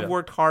friend. I've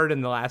worked hard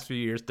in the last few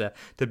years to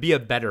be a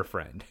better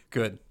friend.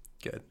 Good.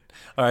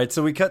 All right,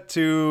 so we cut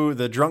to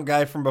the drunk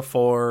guy from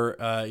before,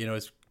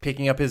 is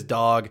picking up his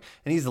dog,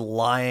 and he's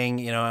lying,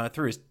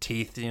 through his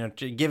teeth,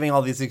 giving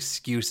all these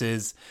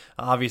excuses.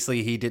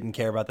 Obviously, he didn't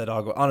care about that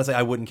dog. Honestly,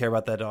 I wouldn't care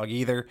about that dog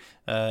either.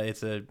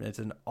 It's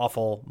an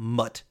awful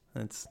mutt.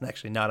 It's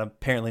actually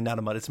apparently not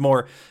a mutt. It's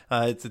more,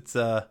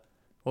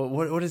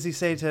 what does he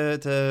say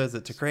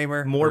to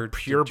Kramer? More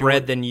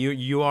purebred than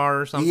you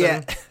are or something?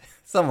 Yeah,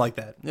 something like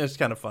that. It's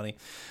kind of funny.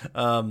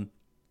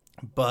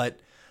 But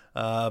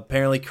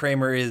apparently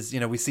Kramer is,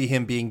 we see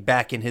him being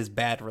back in his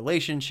bad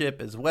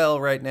relationship as well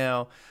right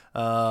now.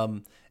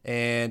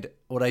 And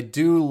what I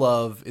do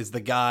love is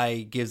the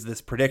guy gives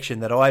this prediction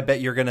that, I bet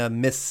you're going to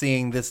miss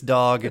seeing this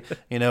dog,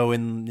 in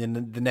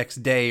the next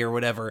day or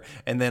whatever.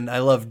 And then I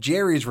love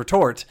Jerry's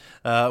retort,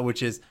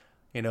 which is,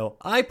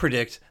 I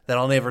predict that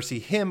I'll never see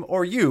him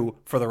or you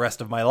for the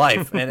rest of my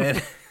life.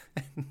 And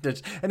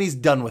he's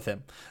done with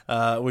him,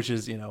 which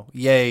is,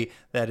 yay,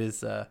 that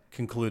is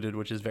concluded,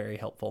 which is very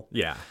helpful.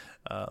 Yeah.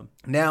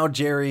 Now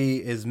Jerry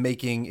is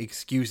making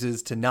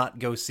excuses to not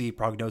go see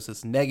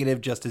Prognosis Negative,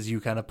 just as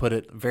you kind of put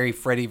it, very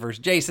Freddy versus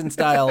Jason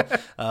style,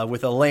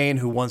 with Elaine,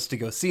 who wants to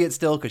go see it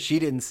still because she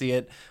didn't see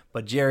it,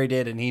 but Jerry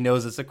did, and he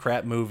knows it's a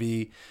crap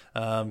movie.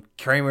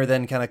 Kramer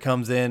then kind of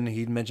comes in.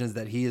 He mentions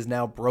that he is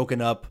now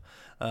broken up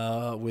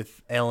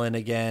with Ellen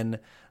again.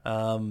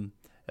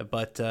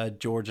 But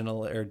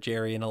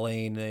Jerry and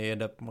Elaine, they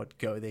end up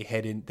they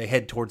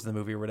head towards the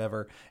movie or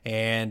whatever,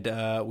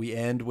 and we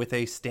end with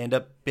a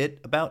stand-up bit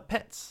about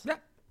pets.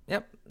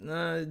 Yep.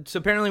 So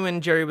apparently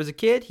when Jerry was a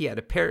kid, he had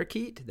a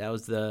parakeet. That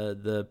was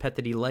the pet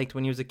that he liked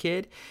when he was a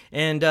kid.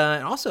 And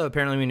also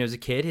apparently when he was a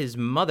kid, his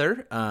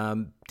mother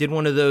did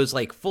one of those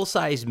like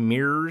full-size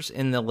mirrors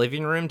in the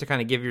living room to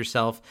kind of give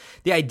yourself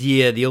the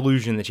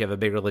illusion that you have a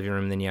bigger living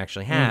room than you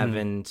actually have. Mm-hmm.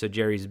 And so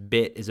Jerry's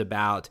bit is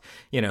about,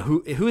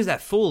 who is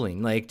that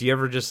fooling? Like, do you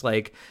ever just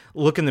like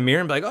look in the mirror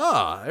and be like,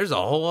 oh, there's a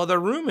whole other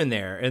room in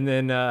there. And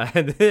then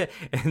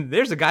and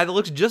there's a guy that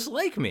looks just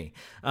like me.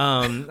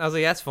 I was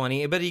like, that's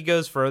funny. But he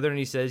goes further and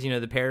he says,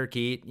 the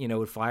parakeet,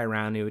 would fly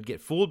around, it would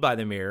get fooled by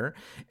the mirror,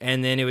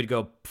 and then it would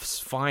go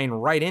flying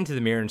right into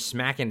the mirror and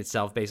smacking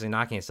itself, basically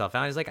knocking itself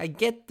out. He's like, I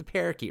get the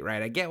parakeet,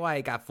 right? I get why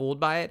it got fooled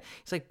by it.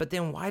 He's like, but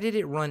then why did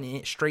it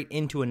run straight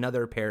into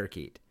another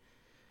parakeet?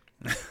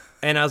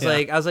 And I was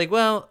like,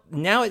 well,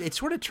 now it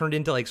sort of turned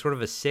into like sort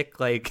of a sick,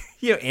 like,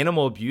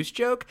 animal abuse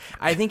joke.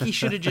 I think he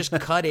should have just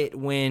cut it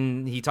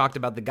when he talked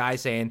about the guy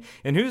saying,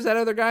 and who's that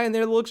other guy in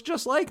there that looks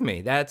just like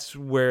me? That's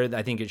where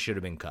I think it should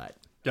have been cut.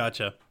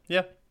 Gotcha.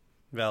 Yeah.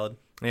 Valid.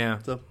 Yeah.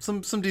 So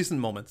some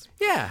decent moments.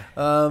 Yeah.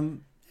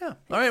 Yeah.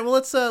 All right. Well,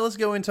 let's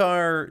go into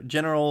our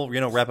general,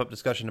 wrap up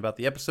discussion about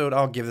the episode.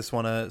 I'll give this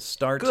one a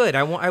start. Good.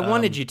 I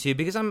wanted you to,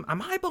 because I'm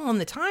eyeballing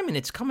the time and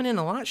it's coming in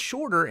a lot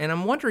shorter, and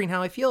I'm wondering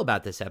how I feel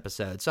about this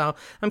episode. So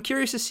I'm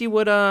curious to see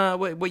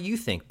what you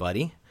think,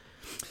 buddy.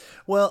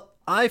 Well,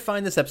 I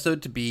find this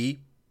episode to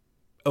be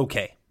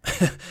okay.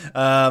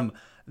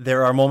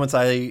 There are moments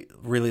I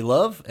really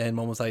love and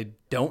moments I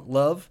don't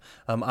love.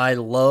 I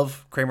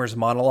love Kramer's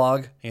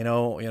monologue,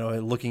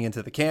 looking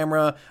into the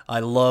camera.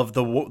 I love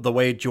the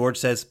way George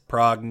says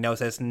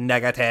prognosis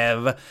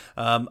negative.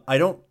 I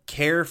don't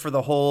care for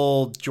the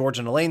whole George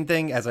and Elaine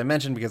thing, as I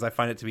mentioned, because I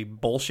find it to be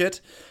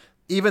bullshit.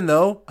 Even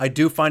though I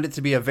do find it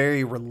to be a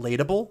very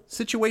relatable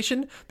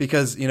situation,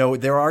 because,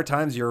 there are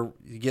times you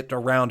get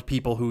around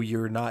people who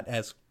you're not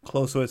as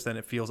close with and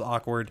it feels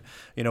awkward,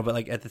 but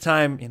like at the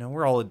time,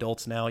 we're all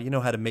adults now. You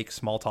know how to make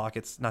small talk.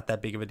 It's not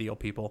that big of a deal.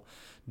 People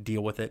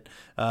deal with it.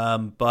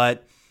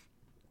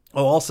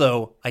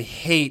 Also, I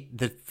hate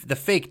the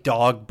fake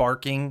dog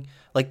barking.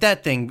 Like,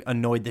 that thing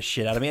annoyed the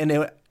shit out of me.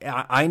 And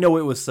I know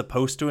it was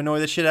supposed to annoy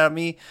the shit out of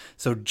me.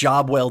 So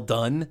job well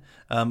done.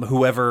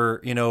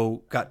 Whoever,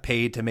 got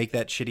paid to make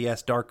that shitty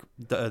ass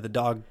the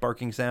dog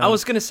barking sound. I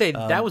was going to say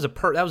that was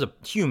a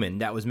human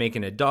that was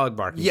making a dog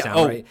barking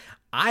sound, right?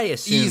 I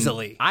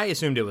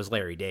assumed it was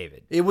Larry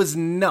David. It was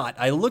not.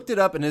 I looked it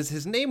up, and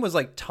his name was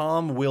like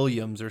Tom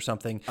Williams or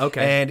something.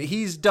 Okay. And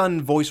he's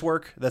done voice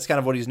work. That's kind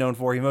of what he's known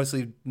for.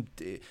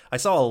 I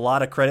saw a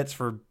lot of credits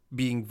for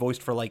being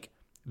voiced for like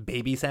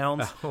baby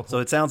sounds. Oh. So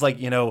it sounds like,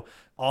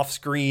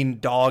 off-screen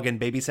dog and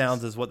baby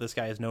sounds is what this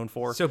guy is known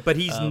for. So, but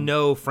he's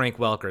no Frank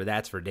Welker,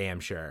 that's for damn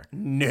sure.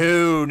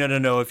 No.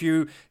 If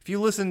you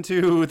listen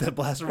to the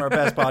Blast from Our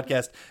Past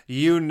podcast,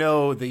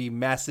 the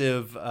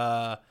massive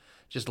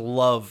just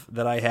love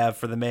that I have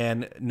for the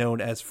man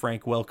known as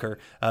Frank Welker,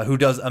 who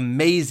does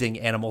amazing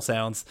animal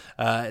sounds.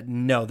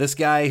 No, this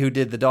guy who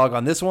did the dog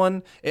on this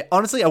one,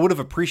 honestly, I would have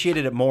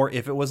appreciated it more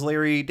if it was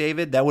Larry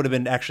David. That would have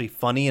been actually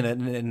funny and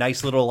a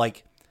nice little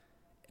like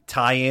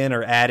tie-in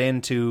or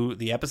add-in to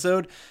the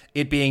episode.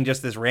 It being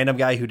just this random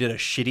guy who did a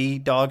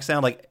shitty dog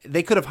sound. Like,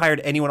 they could have hired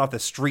anyone off the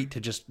street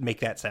to just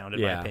make that sound,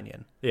 in my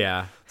opinion.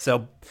 Yeah.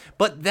 So,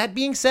 but that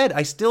being said,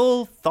 I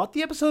still thought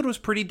the episode was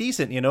pretty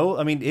decent,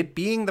 I mean, it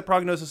being the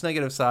prognosis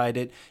negative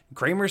side,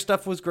 Kramer's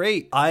stuff was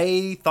great.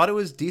 I thought it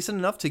was decent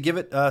enough to give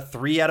it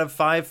 3 out of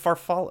 5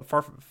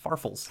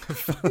 farfels.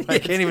 I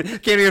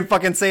can't even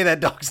fucking say that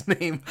dog's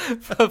name.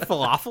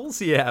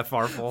 Falafels? Yeah,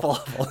 Farfel.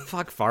 Falafel.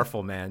 Fuck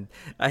Farfel, man.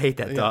 I hate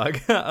that dog.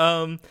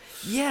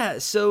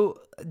 So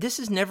this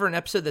is never an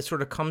episode that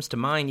sort of comes to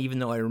mind, even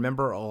though I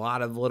remember a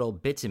lot of little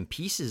bits and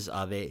pieces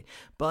of it.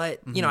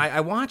 But,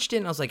 I watched it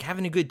and I was like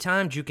having a good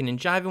time, juking and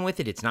jiving with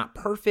it. It's not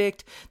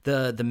perfect.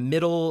 The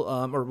middle,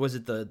 or was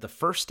it the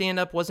first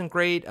stand-up wasn't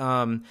great.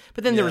 But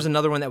then there was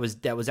another one that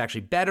was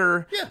actually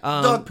better. Yeah,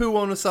 dog poo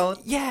one was solid.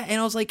 Yeah,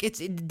 and I was like,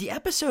 the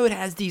episode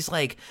has these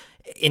like,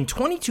 in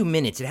 22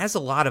 minutes, it has a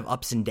lot of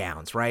ups and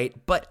downs, right?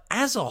 But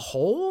as a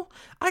whole,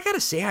 I gotta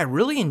say, I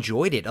really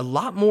enjoyed it a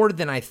lot more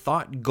than I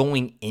thought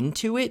going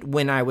into it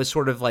when I was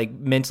sort of like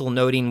mental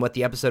noting what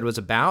the episode was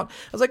about.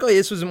 I was like, oh,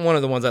 this wasn't one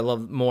of the ones I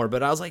loved more,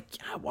 but I was like,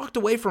 I walked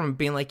away from it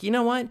being like, you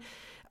know what?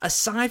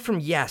 Aside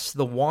from, yes,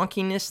 the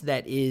wonkiness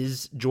that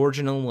is George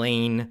and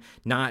Elaine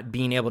not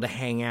being able to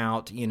hang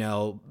out,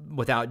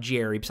 without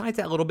Jerry, besides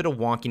that little bit of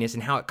wonkiness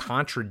and how it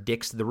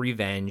contradicts the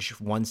revenge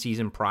one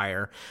season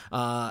prior,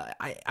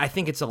 I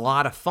think it's a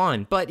lot of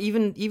fun. But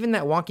even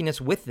that wonkiness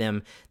with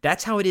them,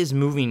 that's how it is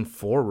moving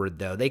forward,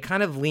 though. They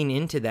kind of lean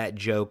into that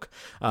joke.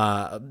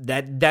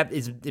 That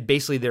is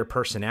basically their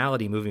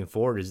personality moving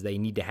forward, is they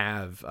need to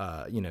have,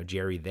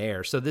 Jerry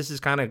there. So this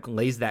is kind of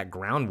lays that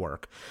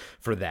groundwork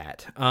for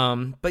that.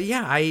 But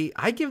yeah,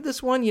 I give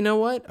this one, you know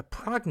what? A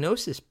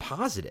prognosis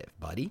positive,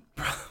 buddy.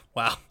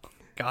 Wow.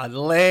 God,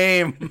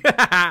 lame.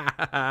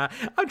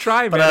 I'm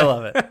trying, man. But I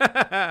love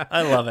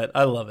it.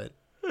 I love it.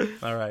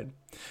 All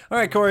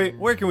right, Corey,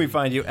 where can we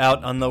find you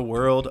out on the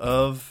world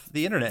of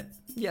the internet?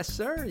 Yes,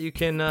 sir. You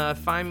can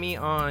find me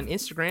on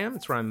Instagram.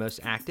 It's where I'm most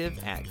active,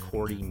 at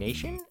Cordy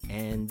Nation.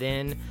 And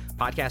then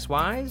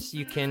podcast-wise,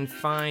 you can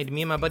find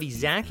me and my buddy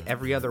Zach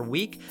every other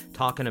week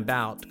talking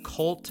about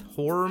cult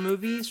horror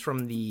movies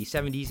from the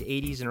 70s,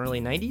 80s, and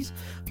early 90s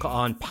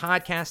on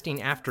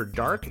Podcasting After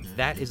Dark.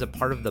 That is a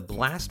part of the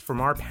Blast from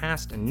Our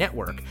Past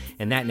network.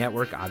 And that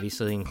network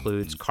obviously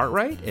includes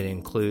Cartwright. It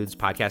includes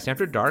Podcasting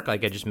After Dark,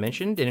 like I just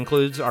mentioned. It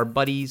includes our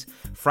buddy's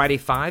Friday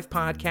 5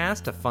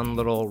 podcast, a fun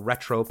little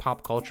retro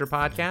pop culture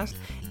podcast.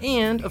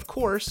 And, of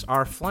course,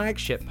 our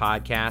flagship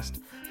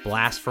podcast,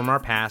 Blast from Our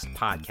Past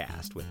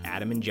podcast with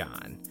Adam and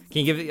John.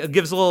 Can you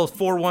give us a little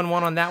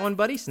 411 on that one,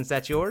 buddy, since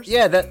that's yours?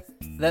 Yeah,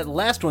 that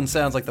last one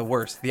sounds like the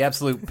worst, the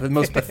absolute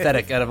most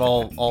pathetic out of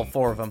all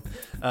 4 of them.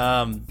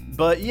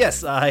 But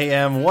yes, I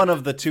am one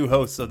of the 2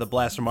 hosts of the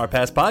Blast from Our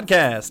Past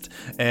podcast,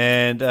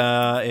 and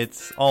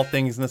it's all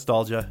things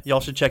nostalgia.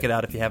 Y'all should check it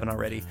out if you haven't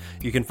already.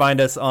 You can find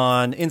us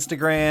on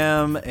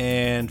Instagram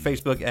and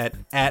Facebook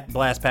at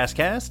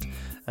BlastPastCast.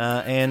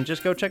 And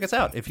just go check us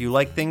out. If you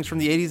like things from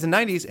the 80s and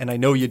 90s, and I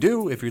know you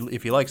do, if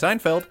you like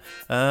Seinfeld,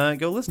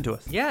 go listen to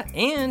us. Yeah,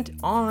 and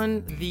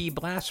on the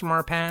Blast from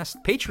Our Past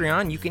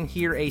Patreon, you can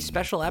hear a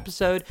special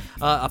episode,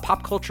 a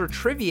pop culture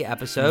trivia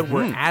episode,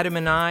 where Adam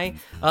and I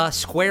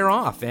square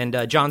off,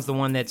 and John's the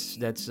one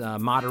that's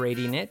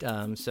moderating it.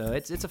 So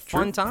it's a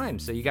fun time.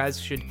 So you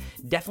guys should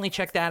definitely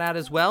check that out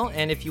as well.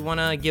 And if you want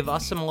to give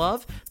us some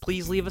love,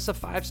 please leave us a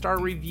 5-star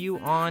review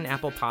on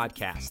Apple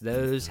Podcasts.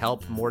 Those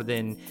help more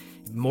than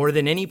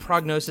any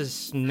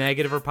prognosis,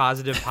 negative or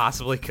positive,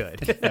 possibly could.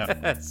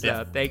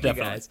 Thank you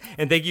guys.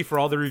 And thank you for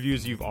all the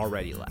reviews you've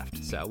already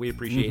left. So we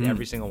appreciate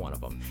every single one of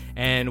them.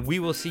 And we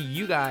will see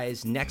you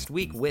guys next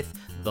week with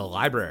The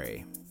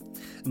Library.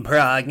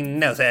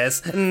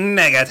 Prognosis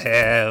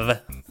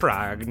negative.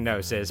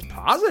 Prognosis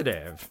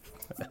positive.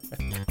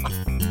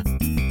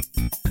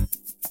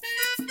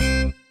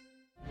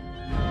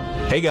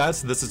 Hey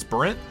guys, this is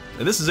Brent.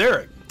 And this is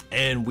Eric.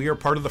 And we are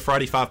part of the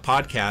Friday 5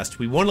 podcast.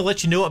 We want to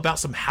let you know about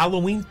some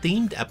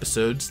Halloween-themed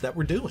episodes that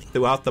we're doing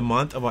throughout the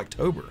month of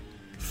October.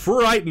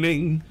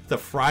 Frightening. The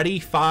Friday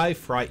 5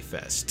 Fright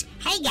Fest.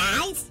 Hey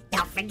guys,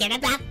 don't forget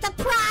about the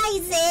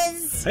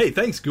prizes. Hey,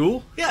 thanks,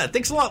 Ghoul. Yeah,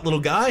 thanks a lot, little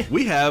guy.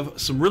 We have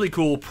some really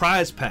cool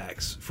prize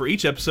packs for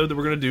each episode that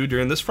we're going to do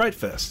during this Fright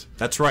Fest.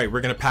 That's right. We're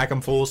going to pack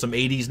them full of some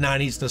 80s,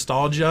 90s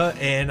nostalgia,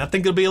 and I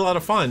think it'll be a lot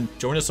of fun.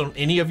 Join us on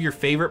any of your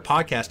favorite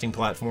podcasting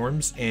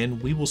platforms,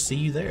 and we will see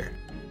you there.